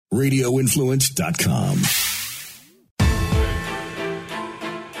RadioInfluence.com.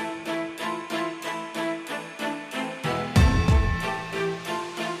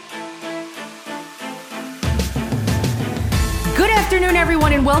 Good afternoon,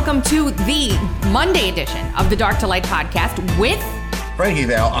 everyone, and welcome to the Monday edition of the Dark to Light podcast with Frankie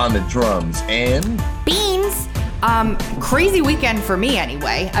Val on the drums and Beans. Crazy weekend for me,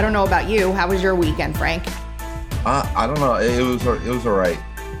 anyway. I don't know about you. How was your weekend, Frank? I don't know. It was all right.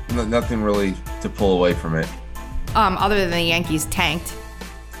 Nothing really to pull away from it. Other than the Yankees tanked.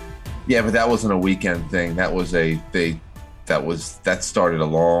 Yeah, but that wasn't a weekend thing. That started a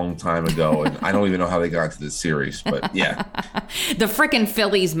long time ago, and I don't even know how they got to this series. But yeah, the frickin'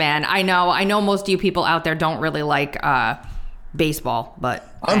 Phillies, man. I know. Most of you people out there don't really like baseball, but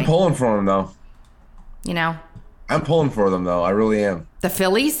I'm pulling for them though. You know, I'm pulling for them though. I really am. The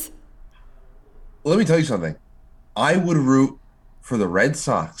Phillies. Let me tell you something. I would root for the Red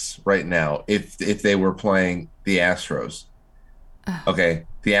Sox right now if they were playing the Astros. Okay,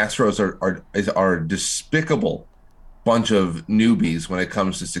 the Astros are a despicable bunch of newbies when it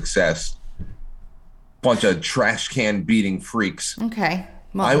comes to success. Bunch of trash can beating freaks. Okay.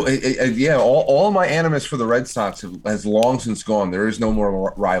 Well, all my animus for the Red Sox has long since gone. There is no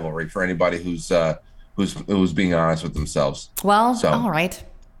more rivalry for anybody who's being honest with themselves. Well, all right.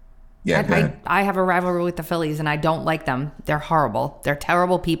 Yeah, I have a rivalry with the Phillies, and I don't like them. They're horrible. They're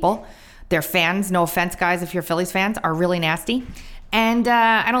terrible people. Their fans, no offense, guys, if you're Phillies fans, are really nasty. And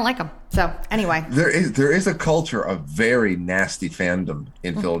I don't like them. So anyway, there is a culture of very nasty fandom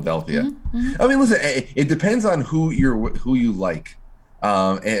in Philadelphia. Mm-hmm. I mean, listen, it depends on who you like,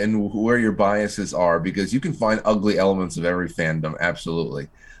 and where your biases are, because you can find ugly elements of every fandom. Absolutely.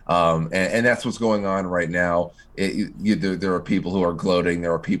 And that's what's going on right now. There are people who are gloating.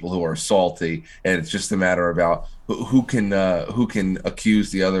 There are people who are salty, and it's just a matter about who can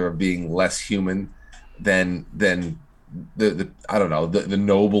accuse the other of being less human than the I don't know, the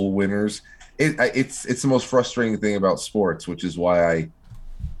noble winners. It's the most frustrating thing about sports, which is why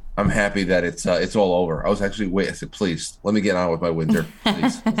I'm happy that it's all over. I was actually I said, please let me get on with my winter.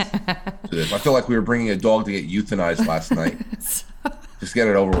 Please. Let's do this. I feel like we were bringing a dog to get euthanized last night. Just get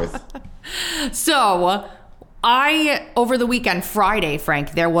it over with. So, over the weekend, Friday,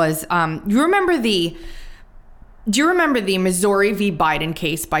 Frank, there was, do you remember the Missouri v. Biden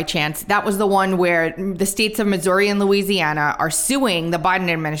case by chance? That was the one where the states of Missouri and Louisiana are suing the Biden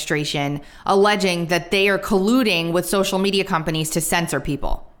administration, alleging that they are colluding with social media companies to censor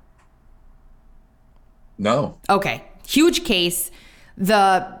people. No. Okay. Huge case.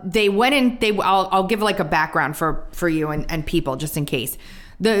 I'll give like a background for you and people just in case.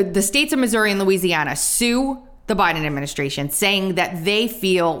 The states of Missouri and Louisiana sue the Biden administration, saying that they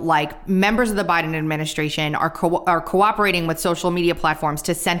feel like members of the Biden administration are cooperating with social media platforms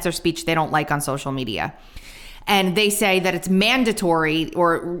to censor speech they don't like on social media. And they say that it's mandatory,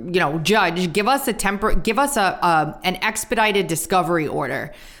 or, judge, give us an expedited discovery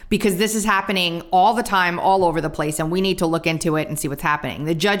order, because this is happening all the time, all over the place, and we need to look into it and see what's happening.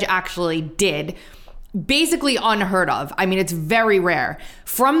 The judge actually did. Basically unheard of. I mean, it's very rare.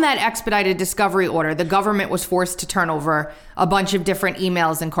 From that expedited discovery order, the government was forced to turn over a bunch of different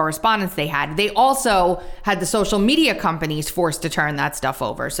emails and correspondence they had. They also had the social media companies forced to turn that stuff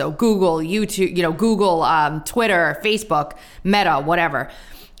over. So Google, YouTube, Twitter, Facebook, Meta, whatever.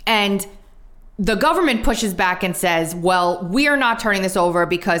 And the government pushes back and says, well, we are not turning this over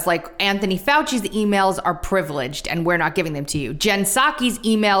because, like, Anthony Fauci's emails are privileged and we're not giving them to you. Jen Psaki's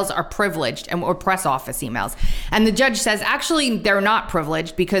emails are privileged, or press office emails. And the judge says, actually, they're not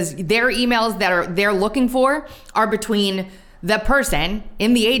privileged because their emails that they're looking for are between the person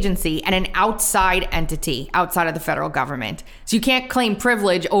in the agency and an outside entity outside of the federal government. So you can't claim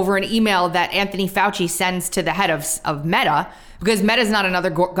privilege over an email that Anthony Fauci sends to the head of Meta, because Meta is not another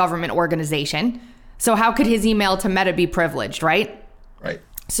government organization. So how could his email to Meta be privileged, right? Right.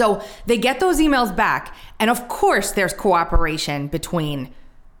 So they get those emails back. And of course, there's cooperation between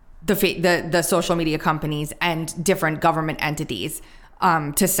the social media companies and different government entities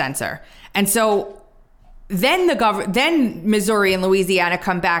to censor. And so then Missouri and Louisiana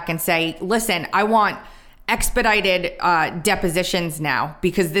come back and say, listen, I want expedited depositions now,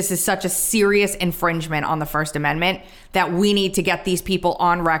 because this is such a serious infringement on the First Amendment that we need to get these people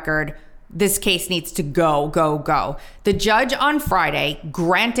on record. This case needs to go. The judge on Friday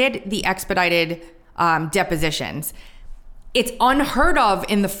granted the expedited depositions. It's unheard of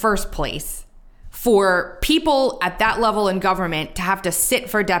in the first place for people at that level in government to have to sit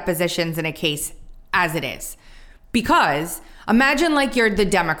for depositions in a case as it is. Because imagine like you're the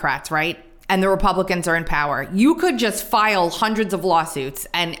Democrats, right? and the Republicans are in power, you could just file hundreds of lawsuits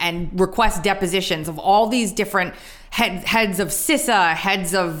and request depositions of all these different heads of CISA,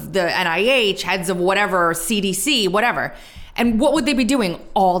 heads of the NIH, heads of whatever, CDC, whatever. And what would they be doing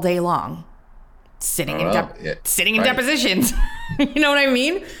all day long? Sitting in depositions. You know what I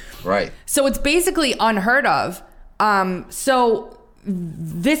mean? Right. So it's basically unheard of. So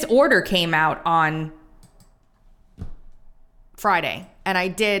this order came out on Friday, and I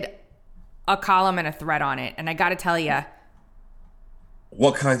did a column and a thread on it. And I got to tell you,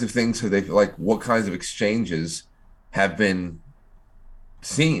 what kinds of things have they, like, what kinds of exchanges have been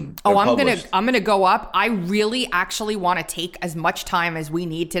seen? I'm gonna go up. I really actually want to take as much time as we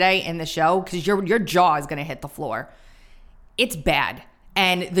need today in the show, because your jaw is gonna hit the floor. It's bad,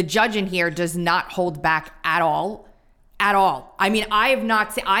 and the judge in here does not hold back at all. I mean, I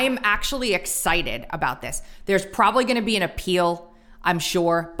am actually excited about this. There's probably going to be an appeal, I'm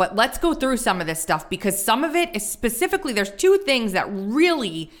sure, but let's go through some of this stuff, because some of it is specifically, there's two things that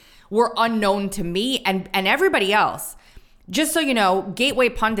really were unknown to me and everybody else. Just so you know, Gateway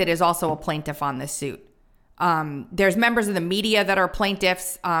Pundit is also a plaintiff on this suit. There's members of the media that are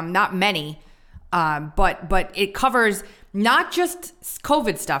plaintiffs, not many, but it covers not just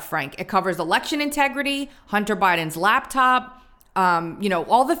COVID stuff, Frank. It covers election integrity, Hunter Biden's laptop,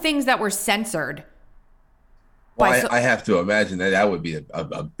 all the things that were censored. Well, I have to imagine that would be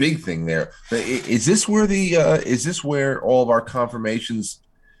a big thing there. Is this where all of our confirmations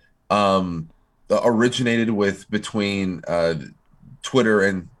originated between Twitter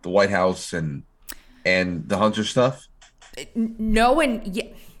and the White House and the Hunter stuff? No,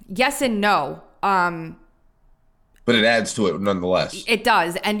 and yes and no. But it adds to it nonetheless. It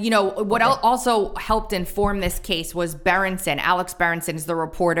does. And, what also helped inform this case was Berenson. Alex Berenson is the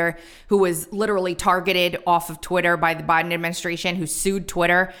reporter who was literally targeted off of Twitter by the Biden administration, who sued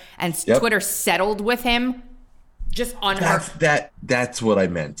Twitter, and Twitter settled with him. Just unheard. That's what I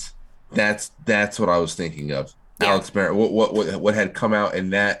meant. That's what I was thinking of. Yeah. Alex Berenson, what had come out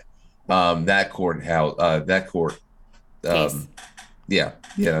in that court case. That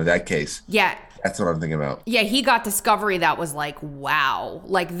case. Yeah. That's what I'm thinking about. Yeah, he got discovery that was like, wow.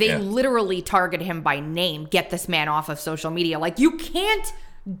 Like, they literally target him by name. Get this man off of social media. Like, you can't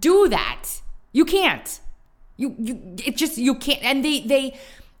do that. You can't. You can't. And they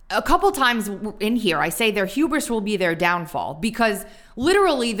a couple times in here, I say their hubris will be their downfall, because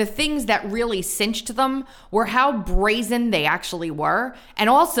literally the things that really cinched them were how brazen they actually were.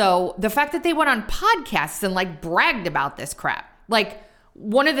 And also the fact that they went on podcasts and like bragged about this crap. Like,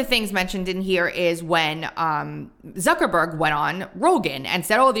 one of the things mentioned in here is when Zuckerberg went on Rogan and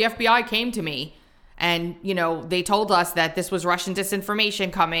said, the FBI came to me and, they told us that this was Russian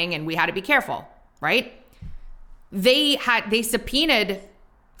disinformation coming and we had to be careful, right? They subpoenaed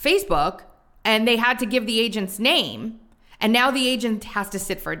Facebook and they had to give the agent's name, and now the agent has to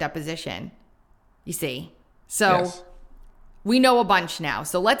sit for a deposition, you see? So we know a bunch now.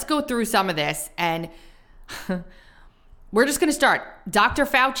 So let's go through some of this, and we're just going to start. Dr.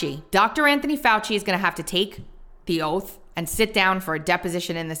 Anthony Fauci is going to have to take the oath and sit down for a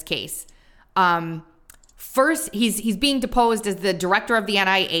deposition in this case. First, he's being deposed as the director of the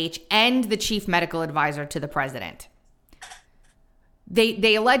NIH and the chief medical advisor to the president.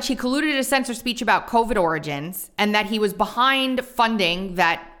 They allege he colluded to censor speech about COVID origins and that he was behind funding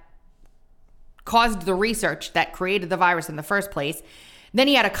that caused the research that created the virus in the first place. Then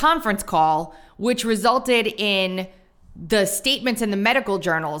he had a conference call, which resulted in the statements in the medical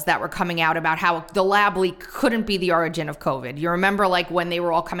journals that were coming out about how the lab leak couldn't be the origin of COVID. You remember, like, when they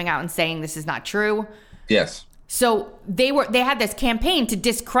were all coming out and saying this is not true? Yes. So they had this campaign to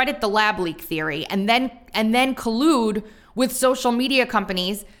discredit the lab leak theory and then collude with social media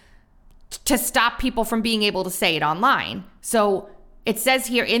companies to stop people from being able to say it online. So it says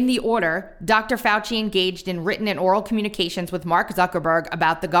here in the order, Dr. Fauci engaged in written and oral communications with Mark Zuckerberg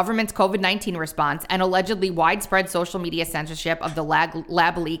about the government's COVID-19 response, and allegedly widespread social media censorship of the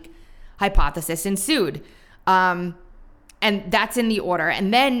lab leak hypothesis ensued. And that's in the order.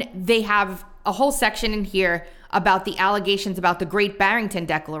 And then they have a whole section in here about the allegations about the Great Barrington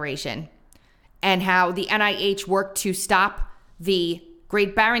Declaration and how the NIH worked to stop the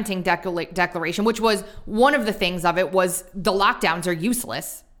Great Barrington Declaration, which was one of the things of it was the lockdowns are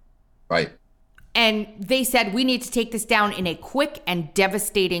useless. Right. And they said, we need to take this down in a quick and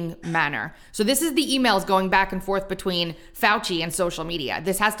devastating manner. So this is the emails going back and forth between Fauci and social media.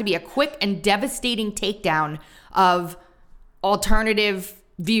 This has to be a quick and devastating takedown of alternative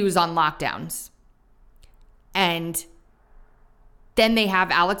views on lockdowns. And then they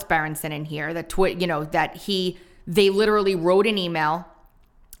have Alex Berenson in here, they literally wrote an email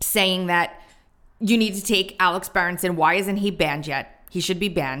saying that you need to take Alex Berenson. Why isn't he banned yet? He should be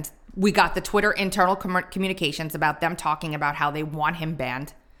banned. We got the Twitter internal communications about them talking about how they want him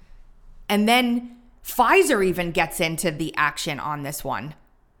banned. And then Pfizer even gets into the action on this one.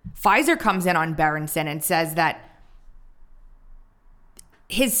 Pfizer comes in on Berenson and says that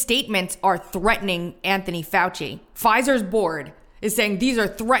his statements are threatening Anthony Fauci. Pfizer's board is saying these are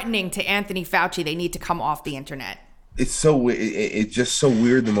threatening to Anthony Fauci. They need to come off the internet. It's just so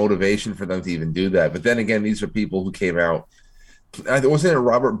weird, the motivation for them to even do that. But then again, these are people who came out. Wasn't it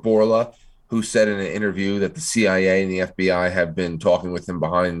Robert Borla who said in an interview that the CIA and the FBI have been talking with him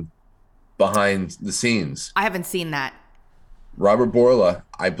behind the scenes? I haven't seen that. Robert Borla,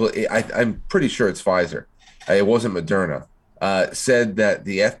 I'm pretty sure it's Pfizer. It wasn't Moderna. Said that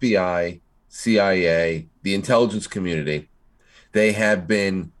the FBI, CIA, the intelligence community, they have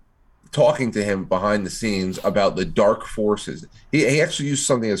been talking to him behind the scenes about the dark forces. He actually used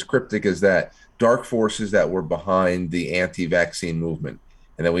something as cryptic as that, dark forces that were behind the anti-vaccine movement.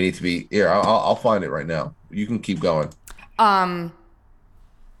 And then we need to be here. I'll find it right now. You can keep going. The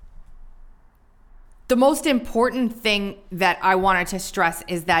most important thing that I wanted to stress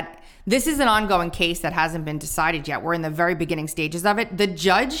is that this is an ongoing case that hasn't been decided yet. We're in the very beginning stages of it. The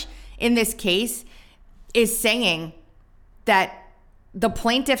judge in this case is saying that the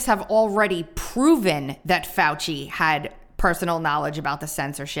plaintiffs have already proven that Fauci had personal knowledge about the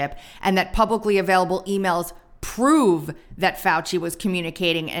censorship and that publicly available emails prove that Fauci was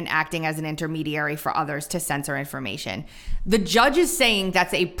communicating and acting as an intermediary for others to censor information. The judge is saying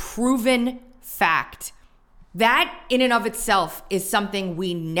that's a proven fact. That in and of itself is something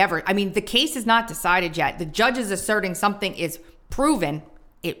the case is not decided yet. The judge is asserting something is proven.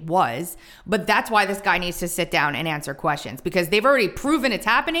 It was, but that's why this guy needs to sit down and answer questions, because they've already proven it's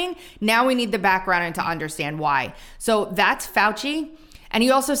happening. Now we need the background and to understand why. So that's Fauci. And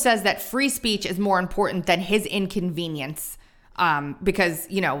he also says that free speech is more important than his inconvenience. Because,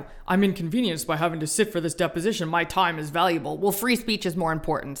 I'm inconvenienced by having to sit for this deposition. My time is valuable. Well, free speech is more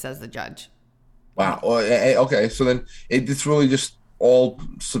important, says the judge. Wow. Okay. So then it's really just all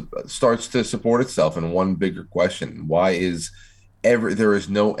starts to support itself in one bigger question. Why is there is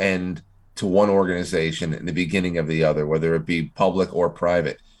no end to one organization in the beginning of the other, whether it be public or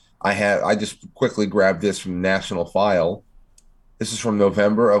private? I just quickly grabbed this from National File. This is from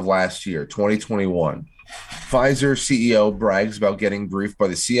November of last year, 2021. Pfizer CEO brags about getting briefed by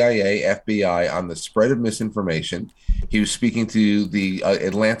the CIA, FBI on the spread of misinformation. He was speaking to the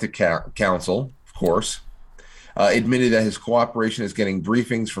Atlantic Council, of course. Admitted that his cooperation is getting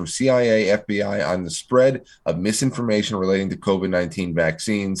briefings from CIA, FBI on the spread of misinformation relating to COVID-19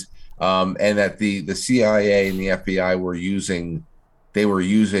 vaccines, and that the CIA and the FBI were using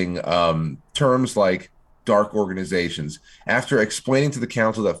terms like dark organizations. After explaining to the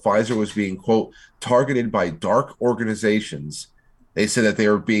council that Pfizer was being, quote, targeted by dark organizations, they said that they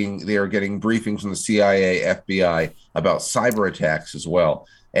are getting briefings from the CIA, FBI about cyber attacks as well.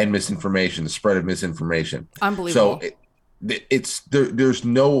 And misinformation, the spread of misinformation. Unbelievable. So there's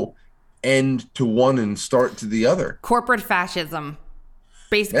no end to one and start to the other. Corporate fascism.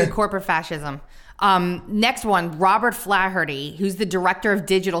 Basically, corporate fascism. Next one, Robert Flaherty, who's the director of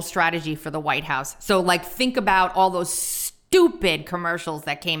digital strategy for the White House. So, think about all those stupid commercials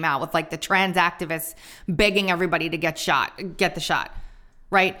that came out with, the trans activists begging everybody to get the shot.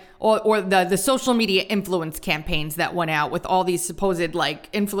 Right? Or the social media influence campaigns that went out with all these supposed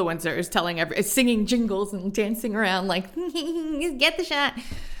influencers telling singing jingles and dancing around get the shot.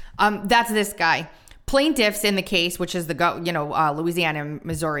 That's this guy. Plaintiffs in the case, which is Louisiana,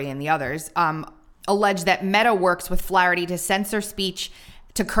 Missouri, and the others, allege that Meta works with Flaherty to censor speech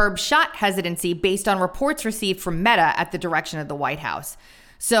to curb shot hesitancy based on reports received from Meta at the direction of the White House.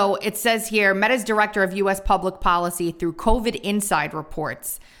 So it says here, Meta's director of U.S. public policy through COVID Inside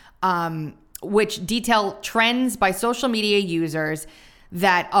reports, which detail trends by social media users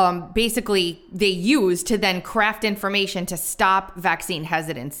that basically they use to then craft information to stop vaccine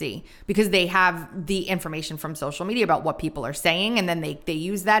hesitancy, because they have the information from social media about what people are saying, and then they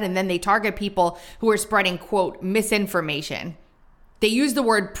use that, and then they target people who are spreading, quote, misinformation. They use the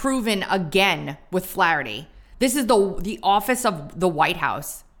word proven again with Flaherty. This is the office of the White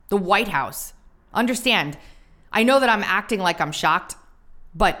House. The White House. Understand, I know that I'm acting like I'm shocked,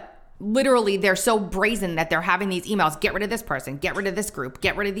 but literally they're so brazen that they're having these emails. Get rid of this person. Get rid of this group.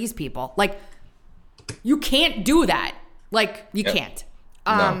 Get rid of these people. You can't do that. You can't.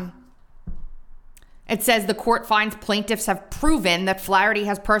 No. It says the court finds plaintiffs have proven that Flaherty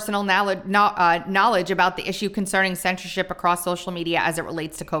has personal knowledge about the issue concerning censorship across social media as it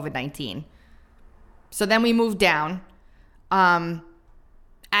relates to COVID-19. So then we move down.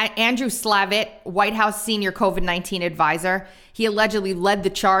 Andrew Slavitt, White House senior COVID-19 advisor, he allegedly led the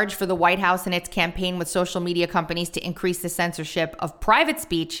charge for the White House in its campaign with social media companies to increase the censorship of private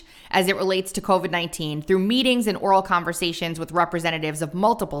speech as it relates to COVID-19 through meetings and oral conversations with representatives of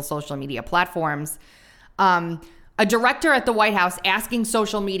multiple social media platforms. A director at the White House asking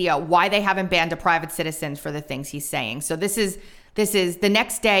social media why they haven't banned a private citizen for the things he's saying. So this is the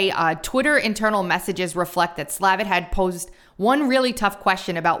next day. Twitter internal messages reflect that Slavitt had posed one really tough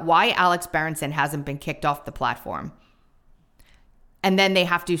question about why Alex Berenson hasn't been kicked off the platform. And then they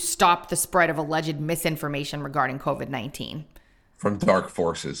have to stop the spread of alleged misinformation regarding COVID-19. From dark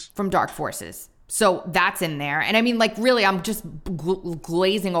forces. So that's in there. And I mean, like, really, I'm just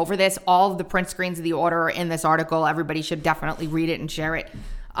glazing over this. All of the print screens of the order are in this article. Everybody should definitely read it and share it.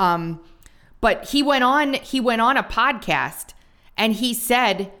 But he went on a podcast and he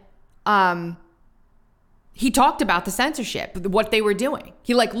said, he talked about the censorship, what they were doing.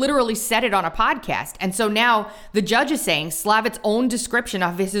 He literally said it on a podcast. And so now the judge is saying Slavitt's own description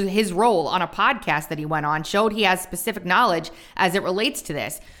of his role on a podcast that he went on showed he has specific knowledge as it relates to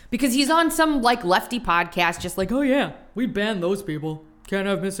this. Because he's on some lefty podcast just oh yeah, we banned those people. Can't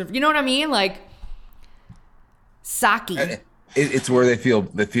have misinformation. You know what I mean? Psaki. It's where they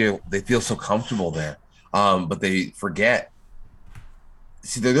feel so comfortable there. But they forget.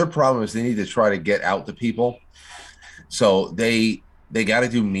 See, their problem is they need to try to get out to people. So they got to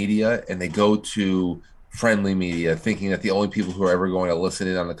do media, and they go to friendly media thinking that the only people who are ever going to listen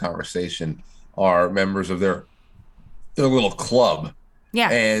in on the conversation are members of their little club. Yeah.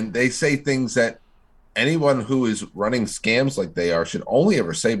 And they say things that anyone who is running scams like they are should only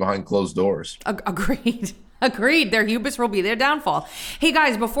ever say behind closed doors. Agreed. Their hubris will be their downfall. Hey,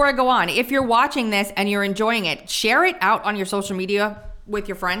 guys, before I go on, if you're watching this and you're enjoying it, share it out on your social media with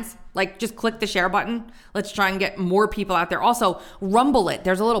your friends. Just click the share button. Let's try and get more people out there. Also, rumble it.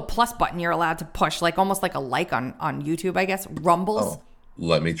 There's a little plus button you're allowed to push, almost like a like on YouTube, I guess. Rumbles. Oh,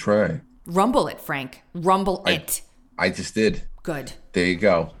 let me try. Rumble it, Frank. Rumble it. I just did. Good. There you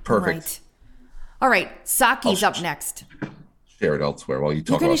go. Perfect. All right. Psaki's up next. Share it elsewhere while you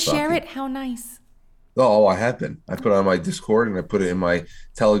talk about Psaki. You're going to share it? How nice. Oh, I have been. I put it on my Discord and I put it in my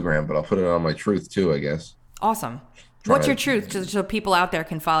Telegram, but I'll put it on my Truth too, I guess. Awesome. What's your Truth? So people out there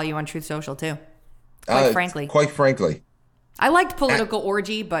can follow you on Truth Social too. Quite frankly. I liked Political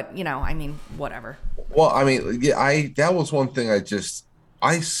Orgy, but whatever. Well, that was one thing I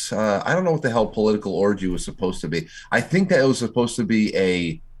don't know what the hell Political Orgy was supposed to be. I think that it was supposed to be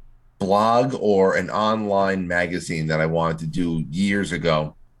a blog or an online magazine that I wanted to do years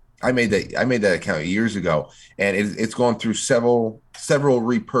ago. I made that account years ago, and it's gone through several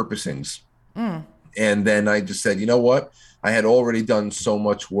repurposings. And then I just said, you know what? I had already done so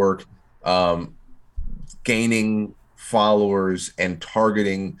much work gaining followers and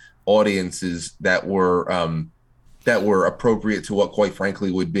targeting audiences that were appropriate to what, quite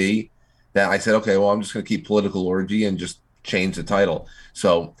frankly, would be, that I said, okay, well, I'm just going to keep Political Orgy and just change the title.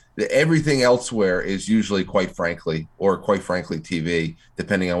 So everything elsewhere is usually Quite Frankly TV,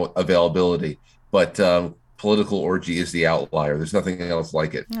 depending on availability. But Political Orgy is the outlier. There's nothing else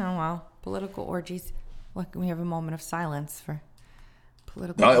like it. Oh, wow. Political Orgies. Look, we have a moment of silence for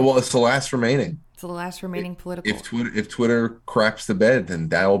political. Well, it's the last remaining. It's the last remaining political. If Twitter craps the bed, then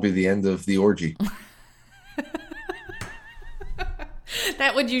that will be the end of the orgy.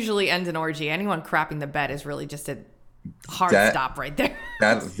 That would usually end an orgy. Anyone crapping the bed is really just a hard stop right there.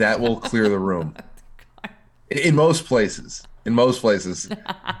 That will clear the room. In most places.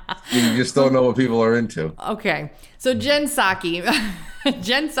 You just don't know what people are into. Okay. So Jen Psaki.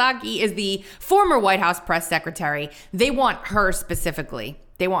 Jen Psaki is the former White House press secretary. They want her specifically.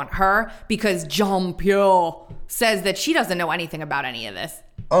 They want her because Jean-Pierre says that she doesn't know anything about any of this.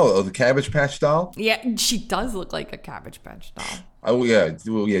 Oh, the Cabbage Patch doll? Yeah, she does look like a Cabbage Patch doll. Oh, yeah.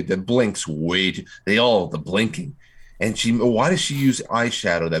 Well, yeah, the blinks the blinking. And why does she use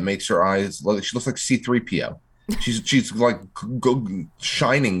eyeshadow that makes her eyes she looks like C-3PO? She's like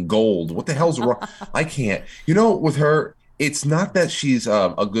shining gold. What the hell's wrong? I can't. With her, it's not that she's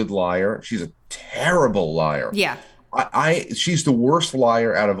a good liar. She's a terrible liar. Yeah. She's the worst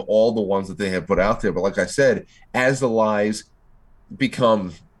liar out of all the ones that they have put out there. But like I said, as the lies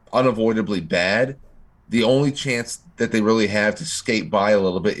become unavoidably bad, the only chance that they really have to skate by a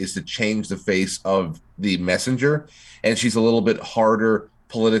little bit is to change the face of the messenger. And she's a little bit harder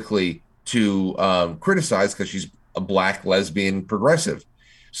politically to criticize because she's a black lesbian progressive.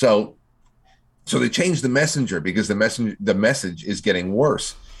 So they changed the messenger because the message is getting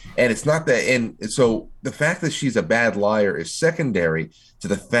worse. And it's not that. And so the fact that she's a bad liar is secondary to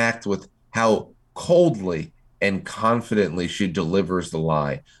the fact with how coldly and confidently she delivers the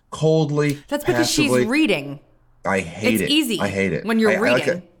lie. Coldly, That's because passively, she's reading. I hate it. It's easy. I hate it. When you're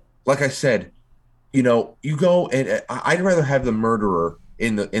reading. Like I said, you go and I'd rather have the murderer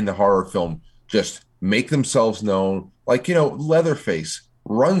in the horror film just make themselves known. Like, Leatherface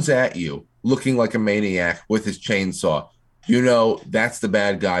runs at you looking like a maniac with his chainsaw. That's the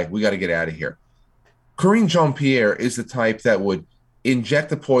bad guy. We got to get out of here. Karine Jean-Pierre is the type that would inject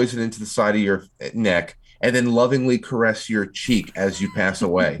the poison into the side of your neck and then lovingly caress your cheek as you pass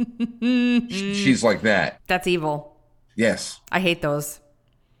away. She's like that. That's evil. Yes. I hate those.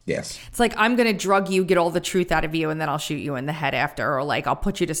 Yes. It's like, I'm going to drug you, get all the truth out of you, and then I'll shoot you in the head after, or like I'll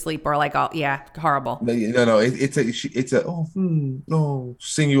put you to sleep, or like horrible. No.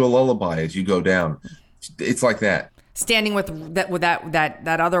 Sing you a lullaby as you go down. It's like that. Standing with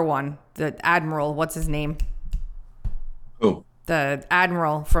that other one, the admiral, what's his name? Who? The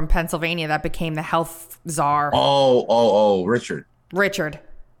admiral from Pennsylvania that became the health czar. Oh, Richard.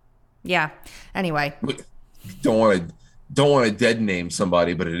 Yeah. Anyway. Don't want to dead name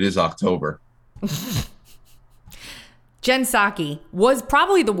somebody, but it is October. Jen Psaki was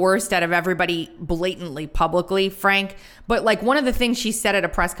probably the worst out of everybody blatantly, publicly, Frank. But like one of the things she said at a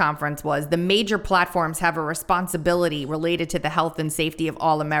press conference was the major platforms have a responsibility related to the health and safety of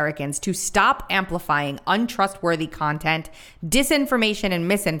all Americans to stop amplifying untrustworthy content, disinformation, and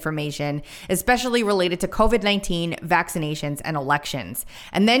misinformation, especially related to COVID-19, vaccinations, and elections.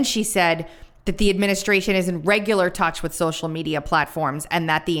 And then she said that the administration is in regular touch with social media platforms and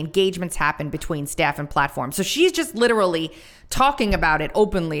that the engagements happen between staff and platforms. So she's just literally talking about it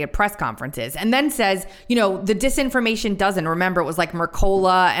openly at press conferences, and then says, the disinformation doesn't. Remember, it was like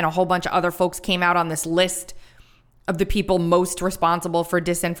Mercola and a whole bunch of other folks came out on this list of the people most responsible for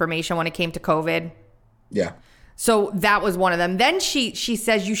disinformation when it came to COVID. Yeah. So that was one of them. Then she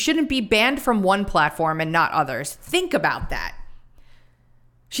says you shouldn't be banned from one platform and not others. Think about that.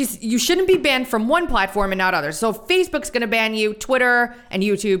 You shouldn't be banned from one platform and not others. So if Facebook's going to ban you, Twitter and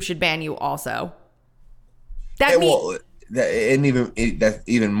YouTube should ban you also. Even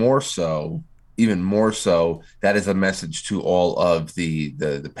more so, that is a message to all of the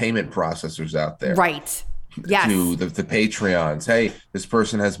payment processors out there. Right. Yes. To the Patreons. Hey, this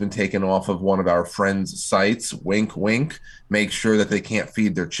person has been taken off of one of our friends' sites. Wink, wink. Make sure that they can't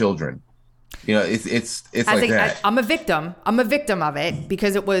feed their children. It's like that. I'm a victim of it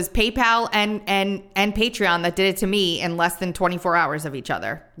because it was PayPal and Patreon that did it to me in less than 24 hours of each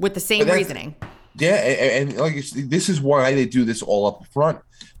other with the same reasoning. Yeah, and like this is why they do this all up front.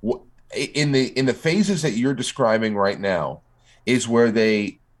 In the phases that you're describing right now is where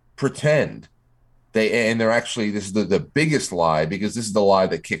they pretend they're actually, this is the biggest lie, because this is the lie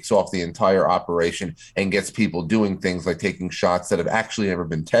that kicks off the entire operation and gets people doing things like taking shots that have actually never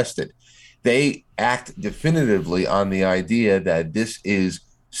been tested. They act definitively on the idea that this is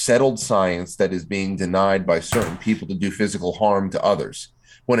settled science that is being denied by certain people to do physical harm to others,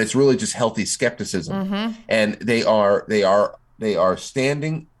 when it's really just healthy skepticism. Mm-hmm. And they are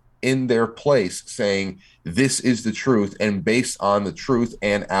standing in their place saying this is the truth, and based on the truth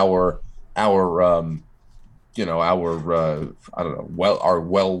and our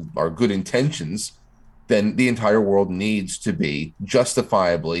good intentions, then the entire world needs to be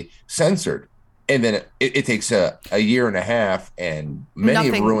justifiably censored. And then it takes a year and a half and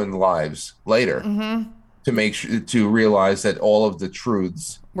many ruined lives later to make sure to realize that all of the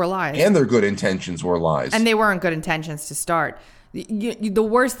truths were lies and their good intentions were lies. And they weren't good intentions to start. The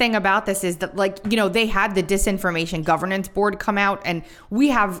worst thing about this is that, they had the Disinformation Governance Board come out, and we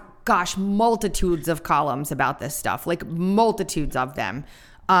have, multitudes of columns about this stuff, multitudes of them.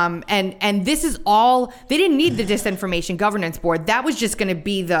 And this is all, they didn't need the Disinformation Governance Board. That was just going to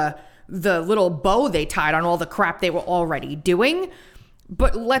be the little bow they tied on all the crap they were already doing.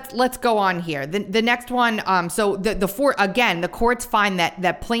 But let's go on here. The next one. So the courts find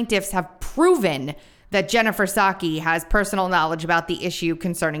that plaintiffs have proven that Jennifer Psaki has personal knowledge about the issue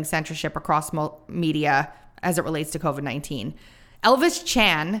concerning censorship across media as it relates to COVID-19. Elvis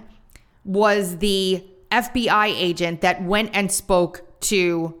Chan was the FBI agent that went and spoke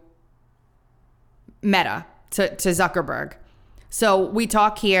to Meta, to Zuckerberg. So we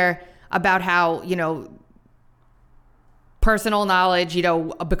talk here about how, personal knowledge,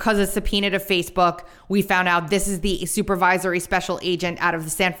 because it's subpoenaed to Facebook, we found out this is the supervisory special agent out of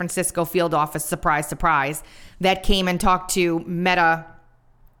the San Francisco field office, surprise, surprise, that came and talked to Meta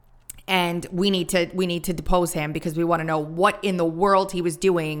and we need to depose him because we want to know what in the world he was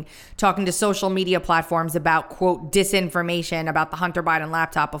doing talking to social media platforms about, quote, disinformation about the Hunter Biden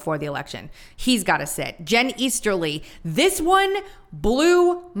laptop before the election. He's got to sit. Jen Easterly, this one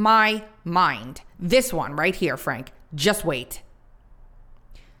blew my mind. This one right here, Frank. Just wait.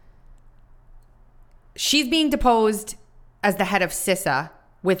 She's being deposed as the head of CISA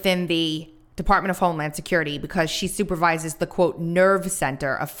within the Department of Homeland Security because she supervises the, quote, nerve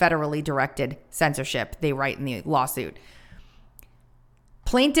center of federally directed censorship, they write in the lawsuit.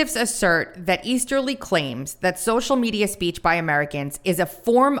 Plaintiffs assert that Easterly claims that social media speech by Americans is a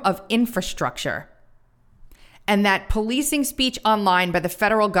form of infrastructure and that policing speech online by the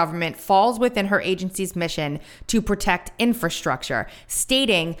federal government falls within her agency's mission to protect infrastructure,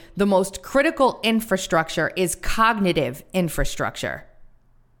 stating the most critical infrastructure is cognitive infrastructure.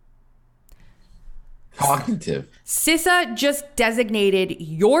 Cognitive. CISA just designated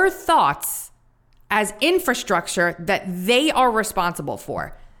your thoughts as infrastructure that they are responsible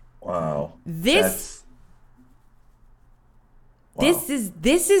for. Wow. This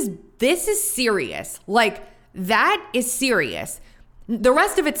is serious. Like, that is serious. The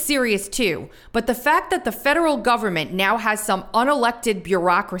rest of it's serious too. But the fact that the federal government now has some unelected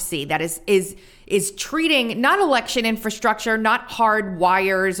bureaucracy that is treating not election infrastructure, not hard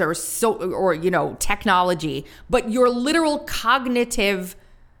wires or technology, but your literal cognitive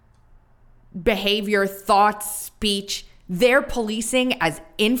behavior, thoughts, speech, they're policing as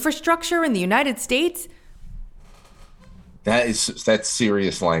infrastructure in the United States. That's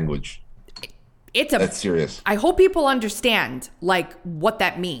serious language. That's serious. I hope people understand like what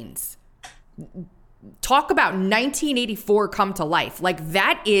that means. Talk about 1984 come to life. Like,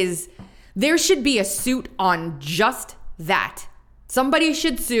 there should be a suit on just that. Somebody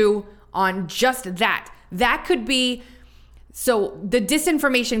should sue on just that. That could be, so the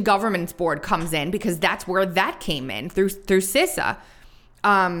Disinformation Governance Board comes in because that's where that came in through CISA.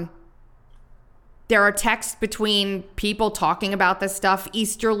 There are texts between people talking about this stuff.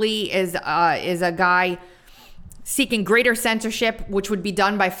 Easterly is a guy seeking greater censorship, which would be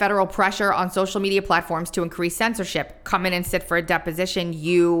done by federal pressure on social media platforms to increase censorship. Come in and sit for a deposition,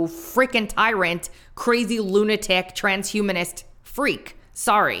 you freaking tyrant, crazy lunatic, transhumanist freak.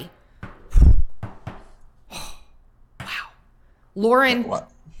 Sorry. Wow. Lauren,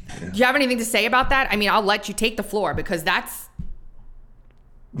 What? do you have anything to say about that? I mean, I'll let you take the floor because that's...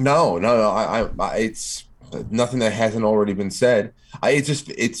 No. It's nothing that hasn't already been said.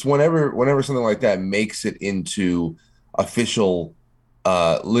 It's whenever something like that makes it into official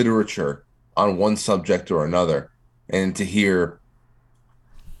literature on one subject or another, and to hear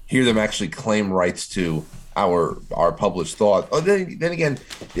them actually claim rights to our published thought. Oh, then again,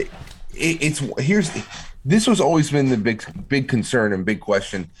 this was always been the big concern and big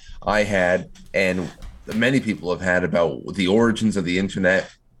question I had, and many people have had about the origins of the internet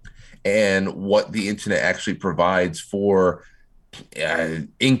and what the internet actually provides for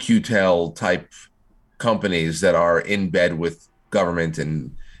In-Q-Tel type companies that are in bed with government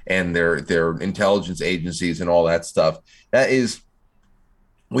and their intelligence agencies and all that stuff. That is,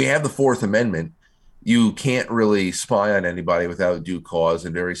 we have the Fourth Amendment. You can't really spy on anybody without due cause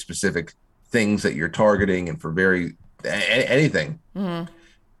and very specific things that you're targeting and for anything.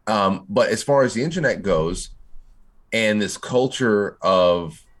 Mm-hmm. But as far as the internet goes, and this culture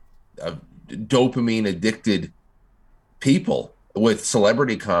of dopamine addicted people with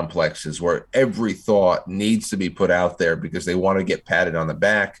celebrity complexes where every thought needs to be put out there because they want to get patted on the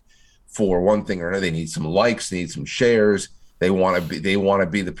back for one thing or another. They need some likes, they need some shares. They want to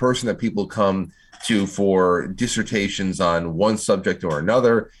be the person that people come to for dissertations on one subject or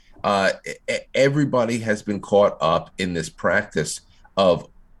another. Everybody has been caught up in this practice of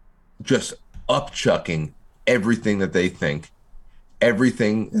just upchucking everything that they think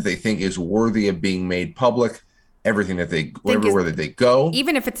is worthy of being made public, everything that everywhere that they go.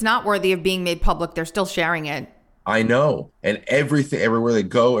 Even if it's not worthy of being made public, they're still sharing it. I know. And everywhere they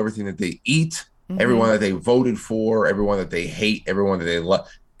go, everything that they eat, mm-hmm. everyone that they voted for, everyone that they hate, everyone that they love,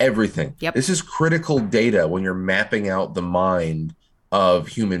 everything. Yep. This is critical data when you're mapping out the mind of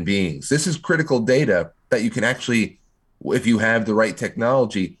human beings. This is critical data that you can actually, if you have the right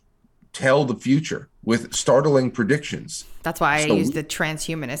technology, tell the future with startling predictions. That's why I use the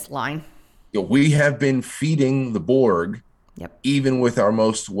transhumanist line. We have been feeding the Borg, yep. even with our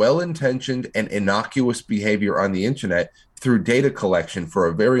most well-intentioned and innocuous behavior on the internet through data collection for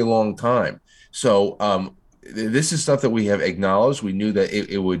a very long time. So this is stuff that we have acknowledged. We knew that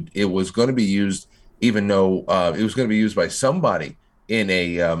it was going to be used, even though it was going to be used by somebody in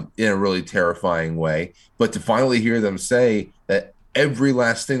a really terrifying way. But to finally hear them say that every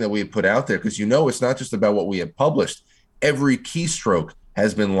last thing that we put out there, because it's not just about what we have published. Every keystroke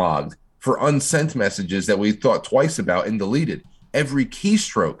has been logged for unsent messages that we thought twice about and deleted. Every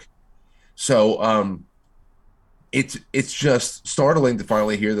keystroke. So it's just startling to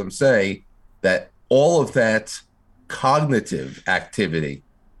finally hear them say that all of that cognitive activity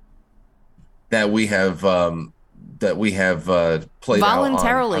that we have played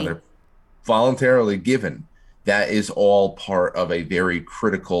voluntarily out voluntarily given, that is all part of a very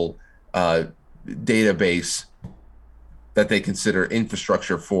critical database that they consider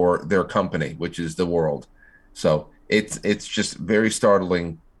infrastructure for their company, which is the world. So it's just very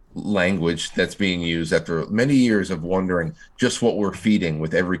startling language that's being used after many years of wondering just what we're feeding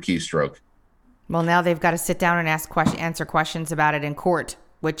with every keystroke. Well, now they've got to sit down and answer questions about it in court,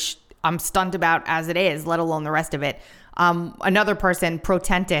 which I'm stunned about as it is, let alone the rest of it. Another person,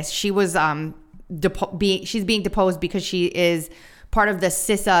 Protentis, she was she's being deposed because she is part of the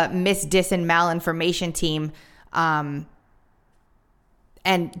CISA mis, dis, and malinformation team.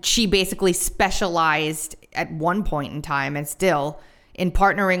 And she basically specialized at one point in time and still in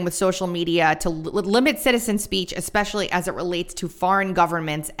partnering with social media to limit citizen speech, especially as it relates to foreign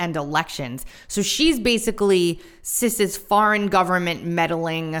governments and elections. So she's basically CISA's foreign government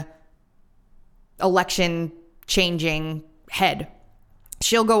meddling, election changing head.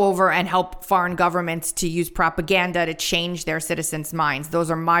 She'll go over and help foreign governments to use propaganda to change their citizens' minds.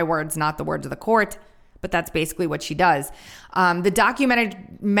 Those are my words, not the words of the court. But that's basically what she does. The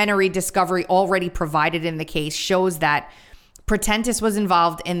documentary discovery already provided in the case shows that Protentis was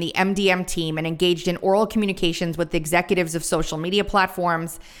involved in the MDM team and engaged in oral communications with the executives of social media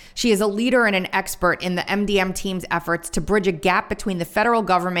platforms. She is a leader and an expert in the MDM team's efforts to bridge a gap between the federal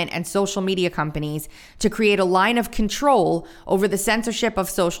government and social media companies to create a line of control over the censorship of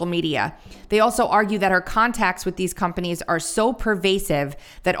social media. They also argue that her contacts with these companies are so pervasive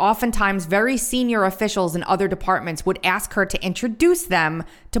that oftentimes very senior officials in other departments would ask her to introduce them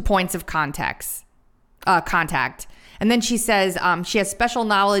to points of contact. And then she says she has special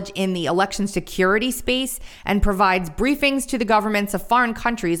knowledge in the election security space and provides briefings to the governments of foreign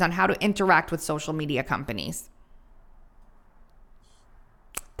countries on how to interact with social media companies.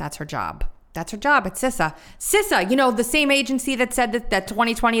 That's her job. That's her job at CISA. CISA, the same agency that said that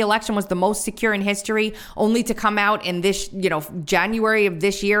 2020 election was the most secure in history, only to come out in this, January of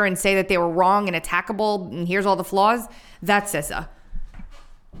this year and say that they were wrong and attackable and here's all the flaws. That's CISA.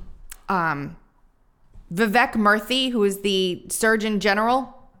 Vivek Murthy, who is the Surgeon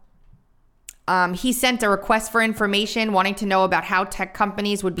General, he sent a request for information wanting to know about how tech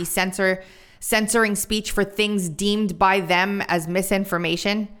companies would be censoring speech for things deemed by them as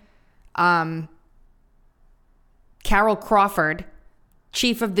misinformation. Carol Crawford,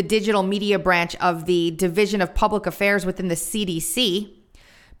 chief of the digital media branch of the Division of Public Affairs within the CDC,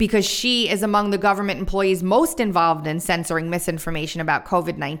 because she is among the government employees most involved in censoring misinformation about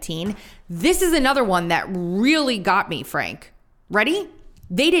COVID-19. This is another one that really got me, Frank. Ready?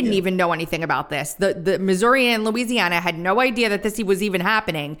 They didn't even know anything about this. The Missouri and Louisiana had no idea that this was even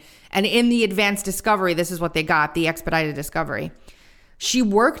happening. And in the advanced discovery, this is what they got, the expedited discovery. She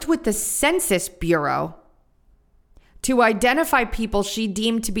worked with the Census Bureau to identify people she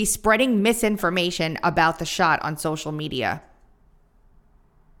deemed to be spreading misinformation about the shot on social media.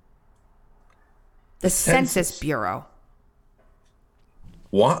 The Census Bureau.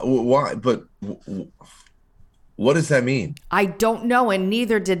 Why? But what does that mean? I don't know, and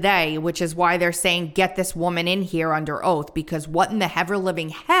neither did they, which is why they're saying get this woman in here under oath, because what in the ever living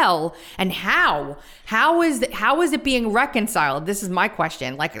hell and how is it being reconciled? This is my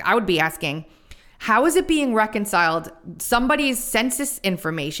question. Like, I would be asking, how is it being reconciled, somebody's census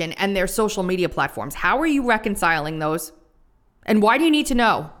information and their social media platforms? How are you reconciling those? And why do you need to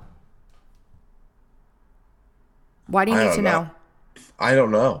know? Why do you need to know? I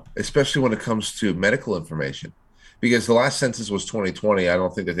don't know, especially when it comes to medical information, because the last census was 2020. I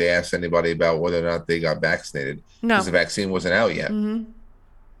don't think that they asked anybody about whether or not they got vaccinated because the vaccine wasn't out yet. Mm-hmm.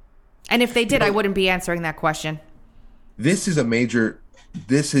 And if they did, I wouldn't be answering that question. I guess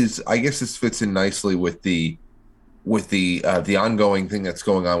this fits in nicely with the ongoing thing that's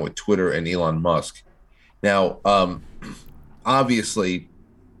going on with Twitter and Elon Musk. Now, obviously,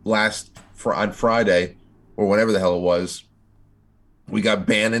 on Friday, or whenever the hell it was, we got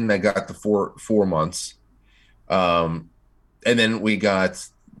Bannon that got the four months. And then we got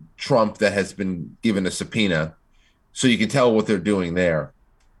Trump that has been given a subpoena. So you can tell what they're doing there.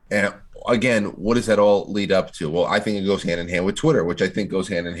 And again, what does that all lead up to? Well, I think it goes hand in hand with Twitter, which I think goes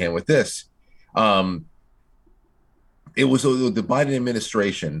hand in hand with this. It was the Biden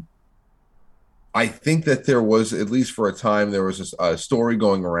administration I think that there was, at least for a time, there was a story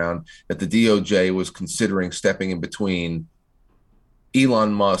going around that the DOJ was considering stepping in between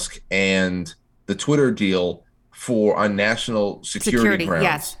Elon Musk and the Twitter deal for on national security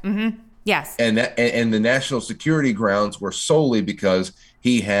Yes. grounds. Yes. And the national security grounds were solely because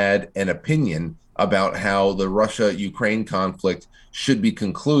he had an opinion about how the Russia-Ukraine conflict should be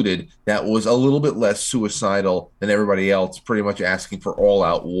concluded that was a little bit less suicidal than everybody else, pretty much asking for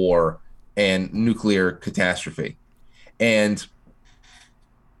all-out war and nuclear catastrophe. And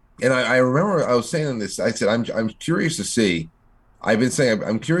I remember I was saying this. I said I'm curious to see. I've been saying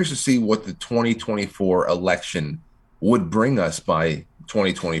I'm curious to see what the 2024 election would bring us by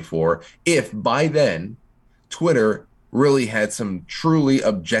 2024 if by then Twitter really had some truly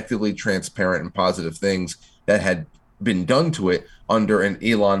objectively transparent and positive things that had been done to it under an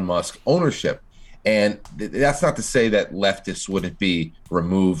Elon Musk ownership. And that's not to say that leftists wouldn't be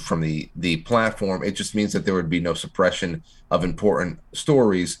removed from the platform. It just means that there would be no suppression of important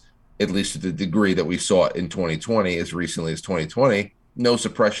stories, at least to the degree that we saw in 2020, as recently as 2020, no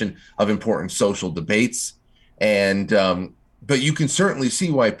suppression of important social debates. And but you can certainly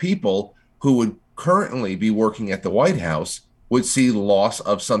see why people who would currently be working at the White House would see loss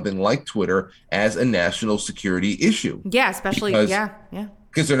of something like Twitter as a national security issue. Yeah, especially, yeah.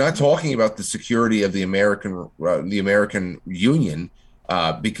 Because they're not talking about the security of the American Union,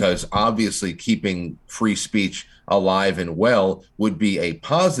 because obviously keeping free speech alive and well would be a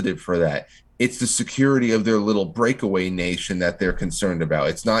positive for that. It's the security of their little breakaway nation that they're concerned about.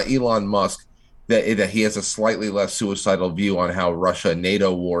 It's not Elon Musk that he has a slightly less suicidal view on how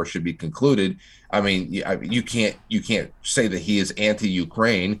Russia-NATO war should be concluded. I mean, you can't say that he is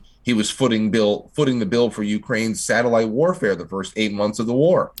anti-Ukraine. He was footing the bill for Ukraine's satellite warfare the first 8 months of the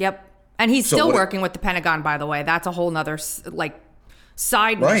war. Yep. And he's still working with the Pentagon, by the way. That's a whole nother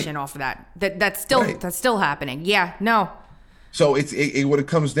side mission off of that. That's still happening. Yeah, no. So it's what it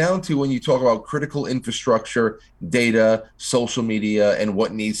comes down to when you talk about critical infrastructure, data, social media, and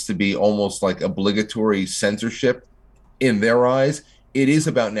what needs to be almost like obligatory censorship in their eyes. It is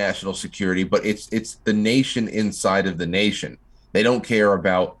about national security, but it's the nation inside of the nation. They don't care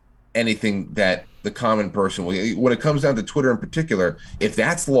about anything that the common person will. When it comes down to Twitter in particular, if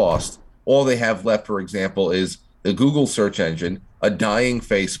that's lost, all they have left, for example, is the Google search engine, a dying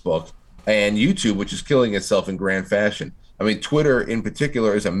Facebook, and YouTube, which is killing itself in grand fashion. I mean, Twitter in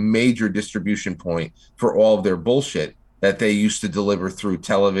particular is a major distribution point for all of their bullshit that they used to deliver through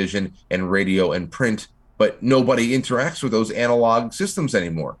television and radio and print, but nobody interacts with those analog systems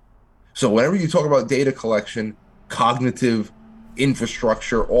anymore. So whenever you talk about data collection, cognitive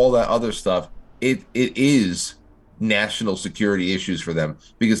infrastructure, all that other stuff, it is national security issues for them,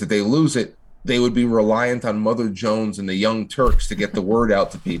 because if they lose it, they would be reliant on Mother Jones and the Young Turks to get the word out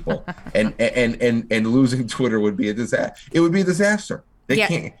to people, and losing Twitter would be a disaster. It would be a disaster. They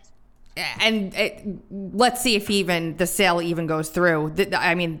can't. And let's see if the sale even goes through.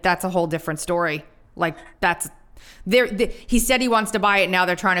 I mean, that's a whole different story. Like he said he wants to buy it. Now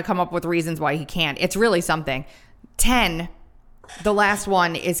they're trying to come up with reasons why he can't. It's really something. 10. The last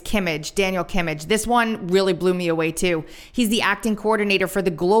one is Kimmage, Daniel Kimmage. This one really blew me away too. He's the acting coordinator for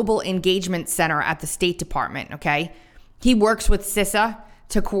the Global Engagement Center at the State Department, okay? He works with CISA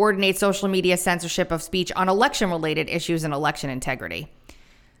to coordinate social media censorship of speech on election-related issues and election integrity.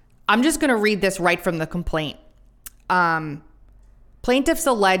 I'm just going to read this right from the complaint. Plaintiffs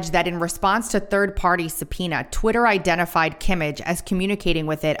allege that in response to third-party subpoena, Twitter identified Kimmage as communicating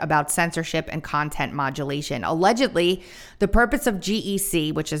with it about censorship and content modulation. Allegedly, the purpose of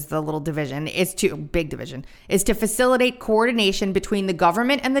GEC, which is the little division, is to facilitate coordination between the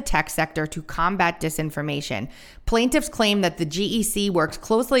government and the tech sector to combat disinformation. Plaintiffs claim that the GEC works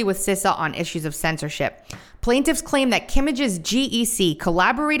closely with CISA on issues of censorship. Plaintiffs claim that Kimmage's GEC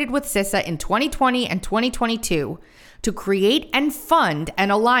collaborated with CISA in 2020 and 2022 to create and fund an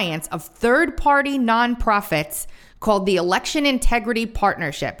alliance of third-party nonprofits called the Election Integrity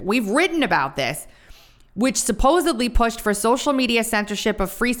Partnership. We've written about this, which supposedly pushed for social media censorship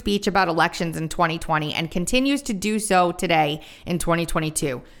of free speech about elections in 2020 and continues to do so today in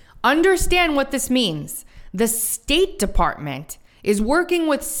 2022. Understand what this means. The State Department is working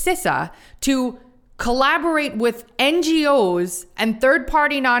with CISA to collaborate with NGOs and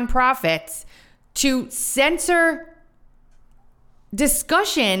third-party nonprofits to censor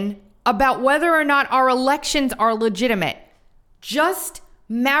discussion about whether or not our elections are legitimate. Just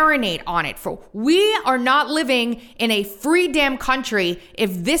marinate on it. We are not living in a free damn country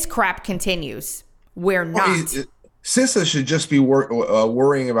if this crap continues. We're not. CISA should just be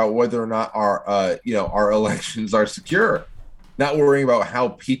worrying about whether or not our elections are secure. not worrying about how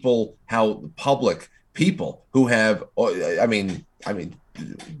public people who have,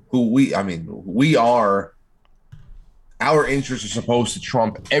 we are, our interests are supposed to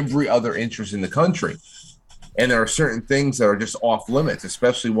trump every other interest in the country. And there are certain things that are just off limits,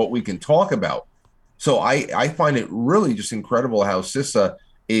 especially what we can talk about. So I find it really just incredible how CISA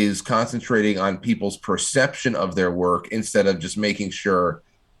is concentrating on people's perception of their work instead of just making sure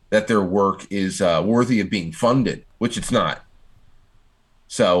that their work is worthy of being funded, which it's not.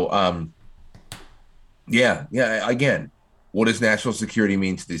 So, again, what does national security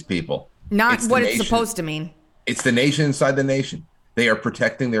mean to these people? Not what it's supposed to mean. It's the nation inside the nation. They are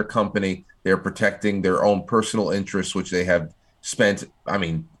protecting their company. They're protecting their own personal interests, which they have spent,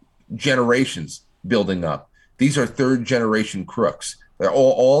 generations building up. These are third generation crooks. They're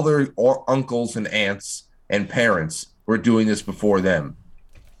all their uncles and aunts and parents were doing this before them.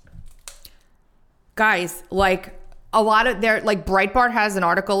 Guys, like a lot of Breitbart has an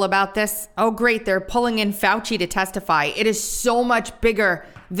article about this. Oh, great. They're pulling in Fauci to testify. It is so much bigger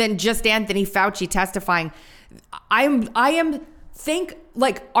than just Anthony Fauci testifying. We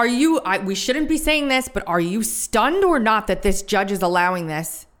shouldn't be saying this, but are you stunned or not that this judge is allowing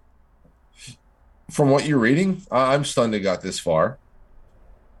this? From what you're reading, I'm stunned it got this far.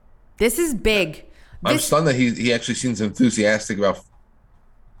 This is big. I'm stunned that he actually seems enthusiastic about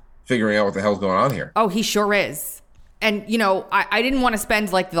figuring out what the hell's going on here. Oh, he sure is. And, I didn't want to spend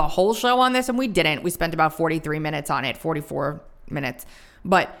the whole show on this, and we didn't. We spent about 43 minutes on it, 44 minutes.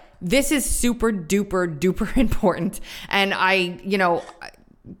 But this is super duper duper important. And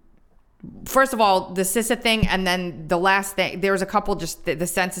first of all, the CISA thing, and then the last thing, there was a couple just the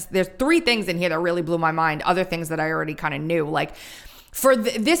census. There's three things in here that really blew my mind. Other things that I already kind of knew. For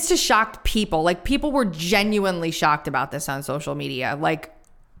this to shock people, people were genuinely shocked about this on social media.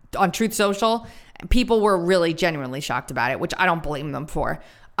 On Truth Social, people were really genuinely shocked about it, which I don't blame them for.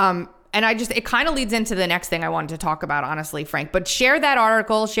 And it kind of leads into the next thing I wanted to talk about, honestly, Frank. But share that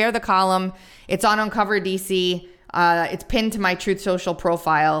article, share the column. It's on Uncover DC. It's pinned to my Truth Social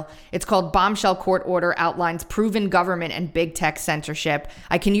profile. It's called Bombshell Court Order Outlines Proven Government and Big Tech Censorship.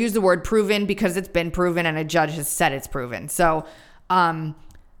 I can use the word proven because it's been proven and a judge has said it's proven. So,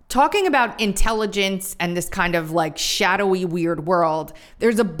 talking about intelligence and this kind of shadowy, weird world,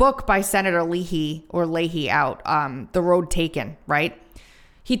 there's a book by Senator Leahy out, The Road Taken, right?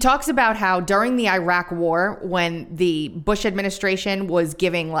 He talks about how during the Iraq War, when the Bush administration was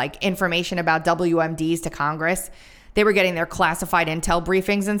giving information about WMDs to Congress, they were getting their classified intel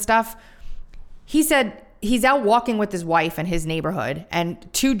briefings and stuff. He said he's out walking with his wife in his neighborhood,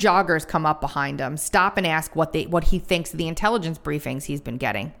 and two joggers come up behind him, stop and ask what he thinks of the intelligence briefings he's been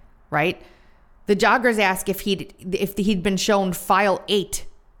getting, right? The joggers ask if he'd been shown file 8.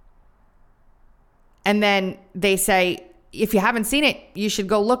 And then they say, if you haven't seen it, you should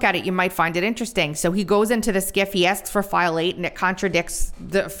go look at it. You might find it interesting. So he goes into the skiff, he asks for file 8, and it contradicts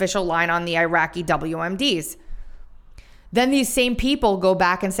the official line on the Iraqi WMDs. Then these same people go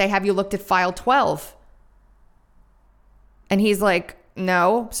back and say, have you looked at file 12? And he's like,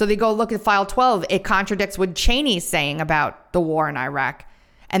 no. So they go look at file 12. It contradicts what Cheney's saying about the war in Iraq.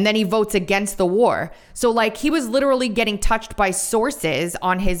 And then he votes against the war. So he was literally getting touched by sources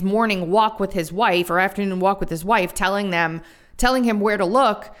on his morning walk with his wife or afternoon walk with his wife, telling him where to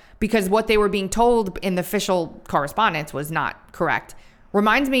look because what they were being told in the official correspondence was not correct.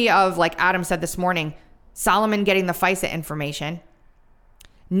 Reminds me of, Adam said this morning, Solomon getting the FISA information,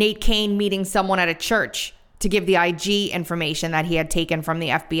 Nate Kane meeting someone at a church to give the IG information that he had taken from the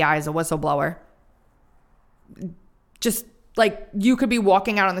FBI as a whistleblower. Just you could be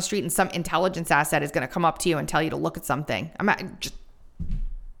walking out on the street and some intelligence asset is going to come up to you and tell you to look at something. Just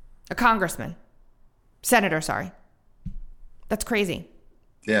a congressman, senator, sorry. That's crazy.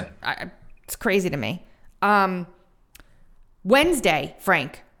 Yeah. It's crazy to me. Wednesday,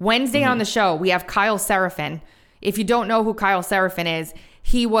 Frank, on the show, we have Kyle Seraphin. If you don't know who Kyle Seraphin is,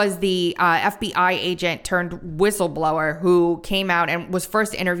 he was the FBI agent turned whistleblower who came out and was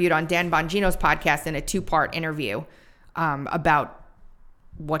first interviewed on Dan Bongino's podcast in a 2-part interview about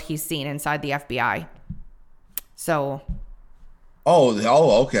what he's seen inside the FBI. So.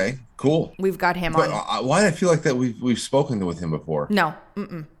 Oh, okay, cool. We've got him but, on. Why do I feel like that we've spoken with him before? No.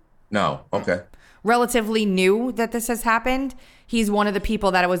 No. Okay. Relatively new that this has happened. He's one of the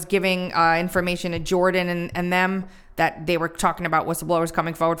people that was giving information to Jordan and them that they were talking about whistleblowers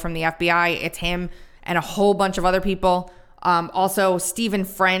coming forward from the FBI. It's him and a whole bunch of other people. Also, Stephen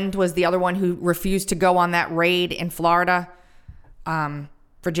Friend was the other one who refused to go on that raid in Florida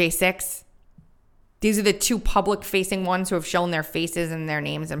for J6. These are the two public-facing ones who have shown their faces and their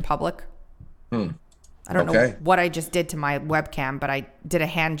names in public. I don't know Okay. what I just did to my webcam, but I did a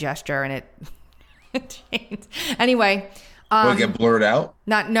hand gesture and it changed. Anyway, Will it get blurred out?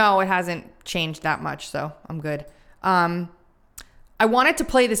 no, it hasn't changed that much, so I'm good. I wanted to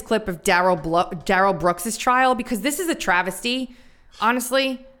play this clip of Darrell Brooks's trial because this is a travesty.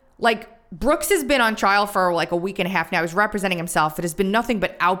 Honestly, like Brooks has been on trial for like a week and a half now. He's representing himself. It has been nothing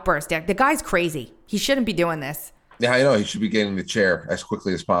but outbursts. The guy's crazy. He shouldn't be doing this. Yeah, I know. He should be getting the chair as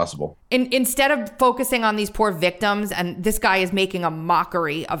quickly as possible. Instead of focusing on these poor victims, and this guy is making a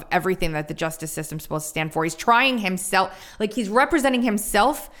mockery of everything that the justice system's supposed to stand for. He's trying himself, like he's representing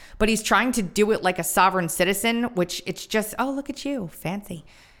himself, but he's trying to do it like a sovereign citizen, which it's just, oh, look at you, fancy.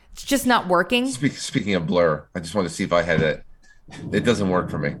 It's just not working. Speaking of blur, I just wanted to see if I had it. It doesn't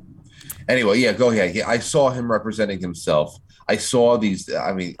work for me. Anyway, yeah, go ahead. Yeah, I saw him representing himself. I saw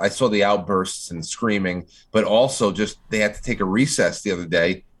I saw the outbursts and screaming, but also just they had to take a recess the other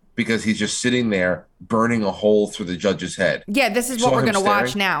day because he's just sitting there burning a hole through the judge's head. Yeah, this is what we're going to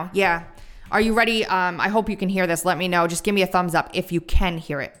watch now. Yeah. Are you ready? I hope you can hear this. Let me know. Just give me a thumbs up if you can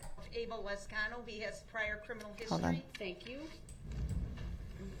hear it. Abel Lescano, he has prior criminal history. Hold on. Thank you.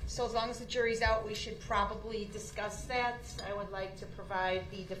 So as long as the jury's out, we should probably discuss that. I would like to provide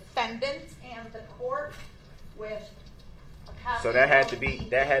the defendant and the court with a copy. So that had of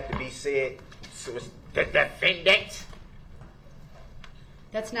to be said. So it's the defendant.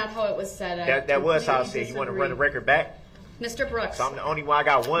 That's not how it was said. That was how I completely said. You want to disagree. run the record back? Mr. Brooks, So I'm the only one. I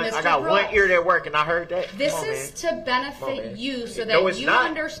got one. I Mr. got one Brooks. ear that work, and I heard that. this Come on, is man. to benefit man. you so No, that it's you not.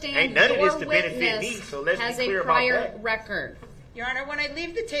 understand Ain't none of your this to benefit witness me, so let's be has clear a about prior that. record. Your Honor, when I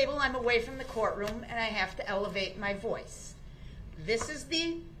leave the table, I'm away from the courtroom and I have to elevate my voice. This is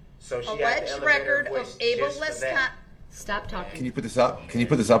the So she had to alleged elevate her record of voice Abel just for Lescano. that. Stop talking. Can you put this up? Can you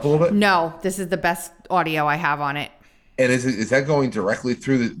put this up a little bit? No, this is the best audio I have on it. And is that going directly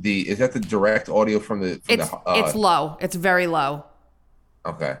through the is that the direct audio from the It's low. It's very low.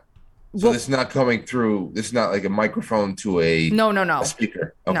 Okay. So this is not coming through. This is not like a microphone to a No. a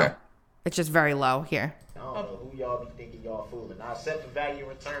speaker. Okay. No. It's just very low here. I don't know who y'all be thinking y'all fooling. I accept the value in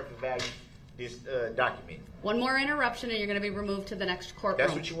return for value. This document. One more interruption and you're going to be removed to the next courtroom.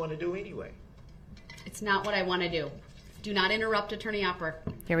 That's what you want to do anyway. It's not what I want to do. Do not interrupt Attorney Opper.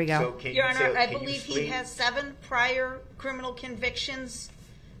 Here we go. So can Your you Honor, tell, I can you believe he explain- has 7 prior criminal convictions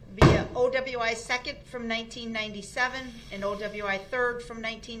via OWI 2nd from 1997, and OWI 3rd from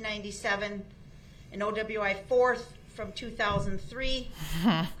 1997, and OWI 4th from 2003,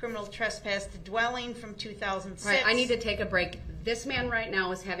 criminal trespass to dwelling from 2006. All right, I need to take a break. This man right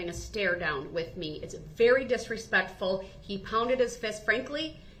now is having a stare down with me. It's very disrespectful. He pounded his fist.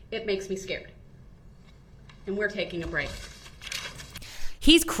 Frankly, it makes me scared. And we're taking a break.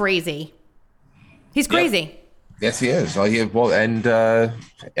 He's crazy. He's crazy. Yes, he is. And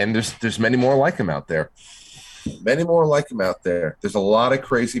there's many more like him out there. Many more like him out there. There's a lot of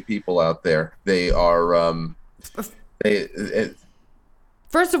crazy people out there. They are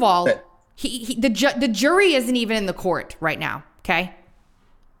First of all, the jury isn't even in the court right now, okay?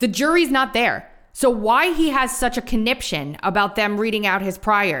 The jury's not there. So why he has such a conniption about them reading out his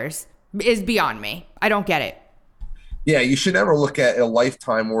priors is beyond me. I don't get it. Yeah, you should never look at a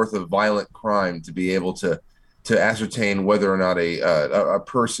lifetime worth of violent crime to be able to ascertain whether or not a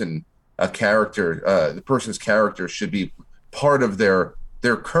person, a character, the person's character should be part of their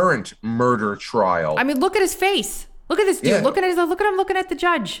current murder trial. I mean, look at his face. Look at this dude. Yeah. Look at him looking at the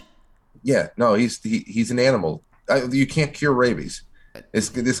judge. Yeah, no, he's an animal. You can't cure rabies.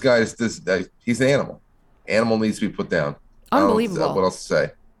 This guy is he's an animal. Animal needs to be put down. Unbelievable. I don't know what else to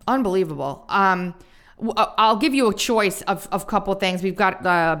say? Unbelievable. I'll give you a choice of a couple things. We've got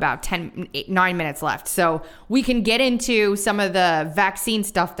about 9 minutes left. So we can get into some of the vaccine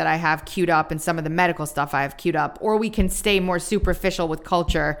stuff that I have queued up and some of the medical stuff I have queued up, or we can stay more superficial with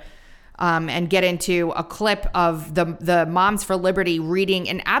culture and get into a clip of the Moms for Liberty reading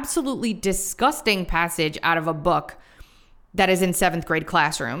an absolutely disgusting passage out of a book that is in 7th grade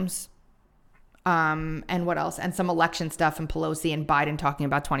classrooms. And what else? And some election stuff and Pelosi and Biden talking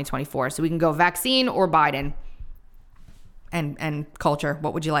about 2024. So we can go vaccine or Biden and culture.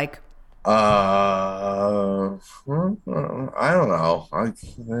 What would you like? I don't know.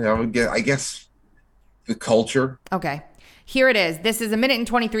 I guess the culture. Okay. Here it is. This is 1 minute and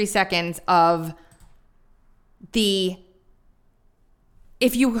 23 seconds of the...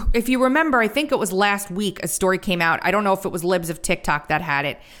 If you remember, I think it was last week, a story came out. I don't know if it was Libs of TikTok that had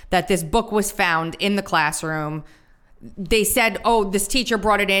it, that this book was found in the classroom. They said, oh, this teacher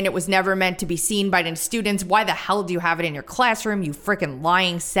brought it in. It was never meant to be seen by the students. Why the hell do you have it in your classroom? You freaking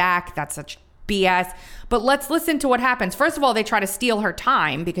lying sack. That's such BS. But let's listen to what happens. First of all, they try to steal her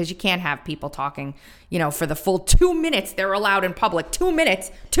time because you can't have people talking, for the full 2 minutes they're allowed in public. 2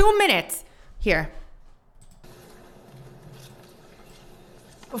 minutes. 2 minutes. Here.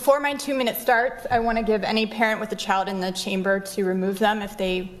 Before my 2 minutes starts, I want to give any parent with a child in the chamber to remove them if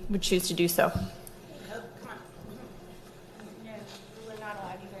they would choose to do so. Come on. Yeah, we're not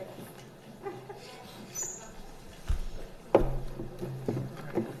allowed either.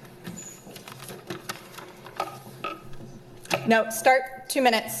 No, start 2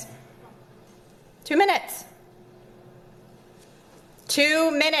 minutes. 2 minutes.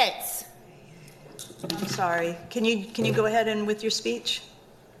 2 minutes. I'm sorry. Can you go ahead and with your speech?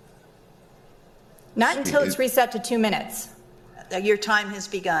 Not until it's reset to 2 minutes. Your time has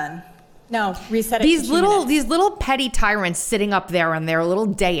begun. No, reset it These to 2 little minutes. these little petty tyrants sitting up there on their little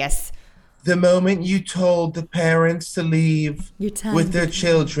dais. The moment you told the parents to leave Your time with their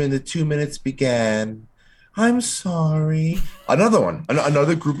children, the 2 minutes began. I'm sorry. Another one,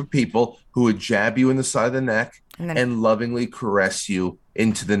 another group of people who would jab you in the side of the neck and lovingly caress you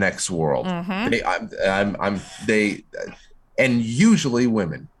into the next world. And usually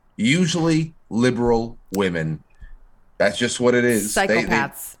women, usually liberal women. That's just what it is.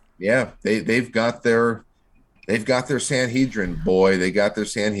 Psychopaths. They've got their Sanhedrin, boy. They got their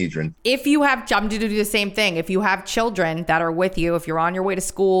Sanhedrin. If you have, I'm going to do the same thing. If you have children that are with you, if you're on your way to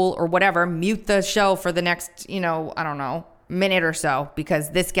school or whatever, mute the show for the next, I don't know, minute or so,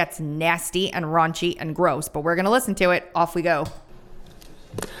 because this gets nasty and raunchy and gross. But we're going to listen to it. Off we go.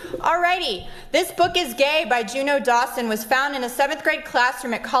 Alrighty, this book is Gay by Juno Dawson was found in a 7th grade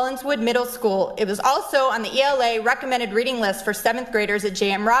classroom at Collinswood Middle School. It was also on the ELA recommended reading list for 7th graders at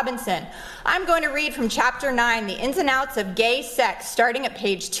J.M. Robinson. I'm going to read from chapter 9, The Ins and Outs of Gay Sex, starting at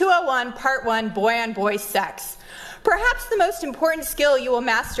page 201, part 1, Boy on Boy Sex. Perhaps the most important skill you will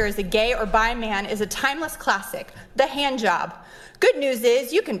master as a gay or bi man is a timeless classic, the hand job. Good news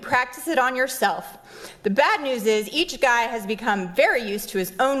is you can practice it on yourself. The bad news is each guy has become very used to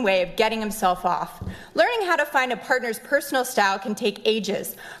his own way of getting himself off. Learning how to find a partner's personal style can take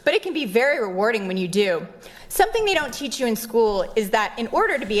ages, but it can be very rewarding when you do. Something they don't teach you in school is that in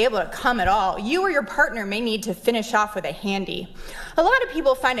order to be able to come at all, you or your partner may need to finish off with a handy. A lot of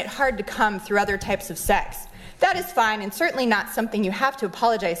people find it hard to come through other types of sex. That is fine and certainly not something you have to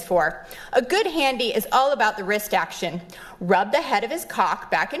apologize for. A good handy is all about the wrist action. Rub the head of his cock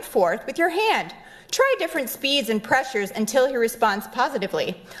back and forth with your hand. Try different speeds and pressures until he responds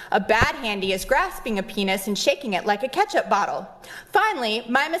positively. A bad handy is grasping a penis and shaking it like a ketchup bottle. Finally,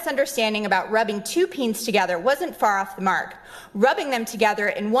 my misunderstanding about rubbing two peens together wasn't far off the mark. Rubbing them together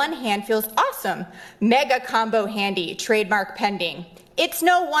in one hand feels awesome. Mega combo handy, trademark pending. It's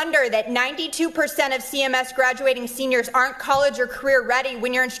no wonder that 92% of CMS graduating seniors aren't college or career ready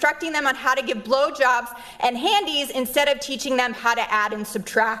when you're instructing them on how to give blowjobs and handies instead of teaching them how to add and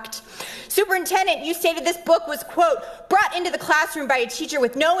subtract. Superintendent, you stated this book was, quote, brought into the classroom by a teacher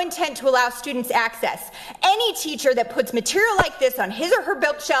with no intent to allow students access. Any teacher that puts material like this on his or her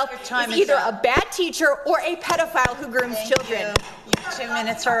bookshelf is either a bad teacher or a pedophile who grooms children. Your 2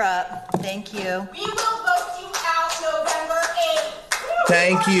 minutes are up. Thank you. We will vote you out November 8th.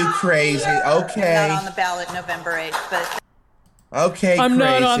 Thank you, crazy. Okay. Not on the ballot November 8th, but Okay, I'm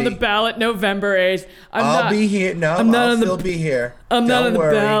crazy. not on the ballot November 8th. I'll be here. No, I'll still be here. I'm not Don't on the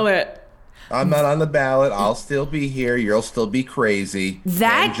worry. ballot. I'm not on the ballot. I'll still be here. You'll still be crazy.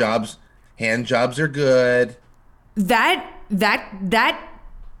 That- hand jobs are good. That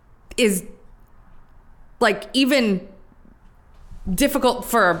is like even difficult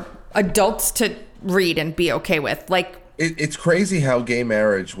for adults to read and be okay with. Like, It's crazy how gay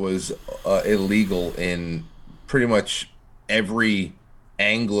marriage was illegal in pretty much every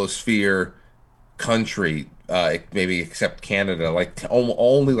Anglosphere country, maybe except Canada, like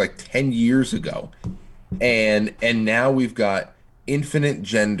only like 10 years ago. And now we've got infinite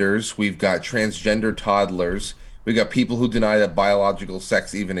genders, we've got transgender toddlers, we've got people who deny that biological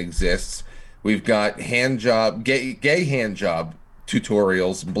sex even exists. We've got gay hand job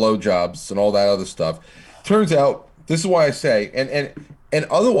tutorials, blowjobs, and all that other stuff. Turns out, this is why I say, and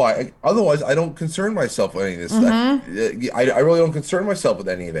otherwise, I don't concern myself with any of this stuff. I really don't concern myself with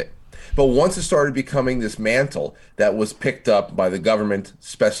any of it. But once it started becoming this mantle that was picked up by the government,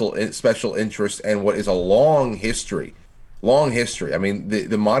 special interests, and what is a long history. I mean,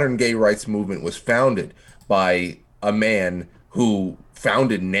 the modern gay rights movement was founded by a man who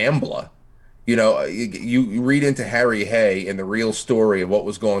founded NAMBLA. You know, you read into Harry Hay and the real story of what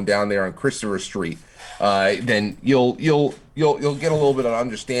was going down there on Christopher Street. Then you'll get a little bit of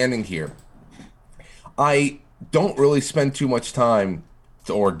understanding here. I don't really spend too much time,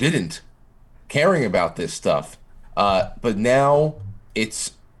 or didn't caring about this stuff. But now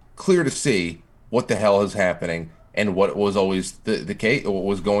it's clear to see what the hell is happening and what was always the case, what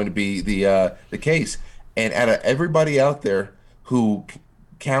was going to be the case. And out of everybody out there who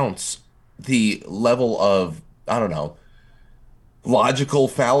counts the level of, I don't know, logical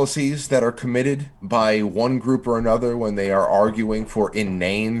fallacies that are committed by one group or another when they are arguing for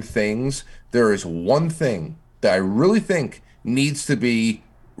inane things, there is one thing that I really think needs to be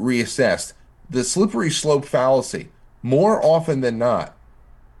reassessed. The slippery slope fallacy, more often than not,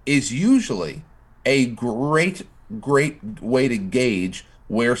 is usually a great way to gauge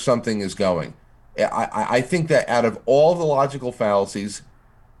where something is going. I think that out of all the logical fallacies,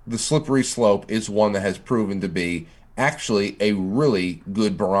 the slippery slope is one that has proven to be actually a really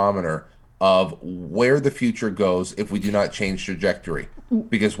good barometer of where the future goes if we do not change trajectory,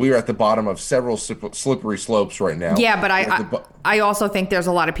 because we are at the bottom of several slippery slopes right now. Yeah, but I also think there's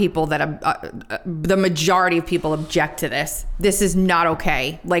a lot of people that the majority of people object to this. This is not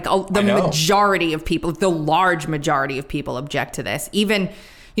okay. Like the majority of people, the large majority of people object to this. Even,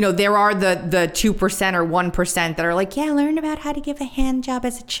 there are the 2% or 1% that are like, yeah, learn about how to give a hand job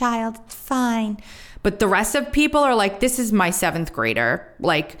as a child. It's fine. But the rest of people are like, this is my 7th grader.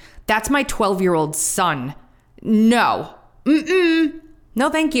 Like, that's my 12-year-old son. No. No,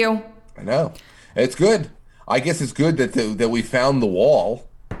 thank you. I know. It's good. I guess it's good that we found the wall.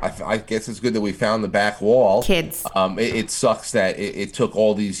 I guess it's good that we found the back wall. Kids. It sucks that it took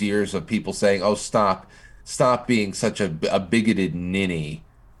all these years of people saying, oh, stop being such a bigoted ninny.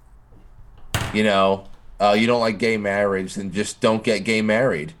 You don't like gay marriage, then just don't get gay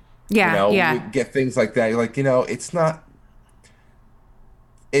married. Yeah, Get things like that. You're like, it's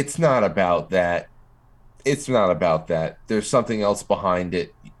not about that. It's not about that. There's something else behind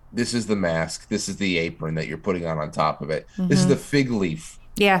it. This is the mask. This is the apron that you're putting on top of it. Mm-hmm. This is the fig leaf.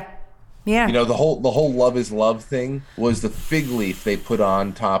 Yeah. The whole love is love thing was the fig leaf they put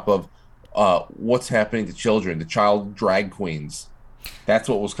on top of what's happening to children, the child drag queens. That's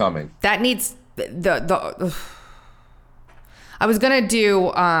what was coming. That needs I was going to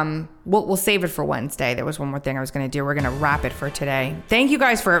do, we'll save it for Wednesday. There was one more thing I was going to do. We're going to wrap it for today. Thank you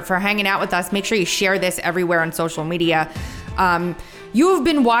guys for hanging out with us. Make sure you share this everywhere on social media. You have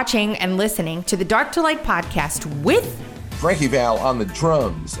been watching and listening to the Dark to Light podcast with Frankie Val on the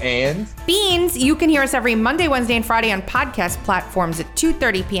drums and Beans. You can hear us every Monday, Wednesday, and Friday on podcast platforms at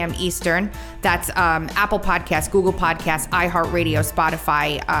 2:30 p.m. Eastern. That's Apple Podcasts, Google Podcasts, iHeartRadio,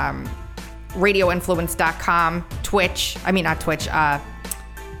 Spotify, radioinfluence.com, Twitch. I mean, not Twitch.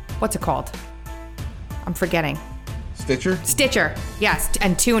 What's it called? I'm forgetting. Stitcher. Yes.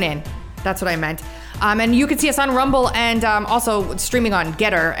 And TuneIn. That's what I meant. And you can see us on Rumble and also streaming on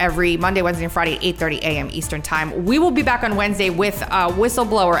Getter every Monday, Wednesday, and Friday at 8:30 a.m. Eastern Time. We will be back on Wednesday with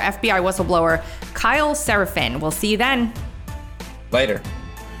FBI whistleblower Kyle Seraphin. We'll see you then. Later.